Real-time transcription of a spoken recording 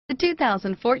The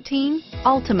 2014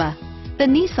 Altima. The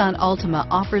Nissan Altima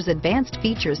offers advanced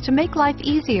features to make life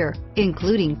easier,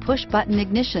 including push-button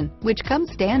ignition, which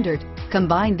comes standard.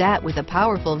 Combine that with a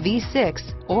powerful V6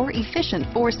 or efficient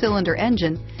 4-cylinder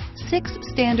engine, 6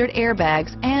 standard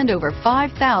airbags, and over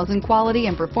 5,000 quality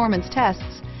and performance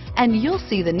tests, and you'll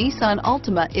see the Nissan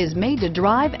Altima is made to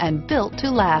drive and built to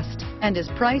last, and is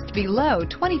priced below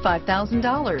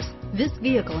 $25,000. This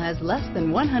vehicle has less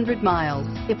than 100 miles.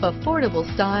 If affordable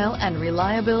style and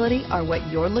reliability are what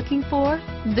you're looking for,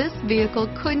 this vehicle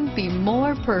couldn't be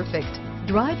more perfect.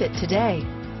 Drive it today.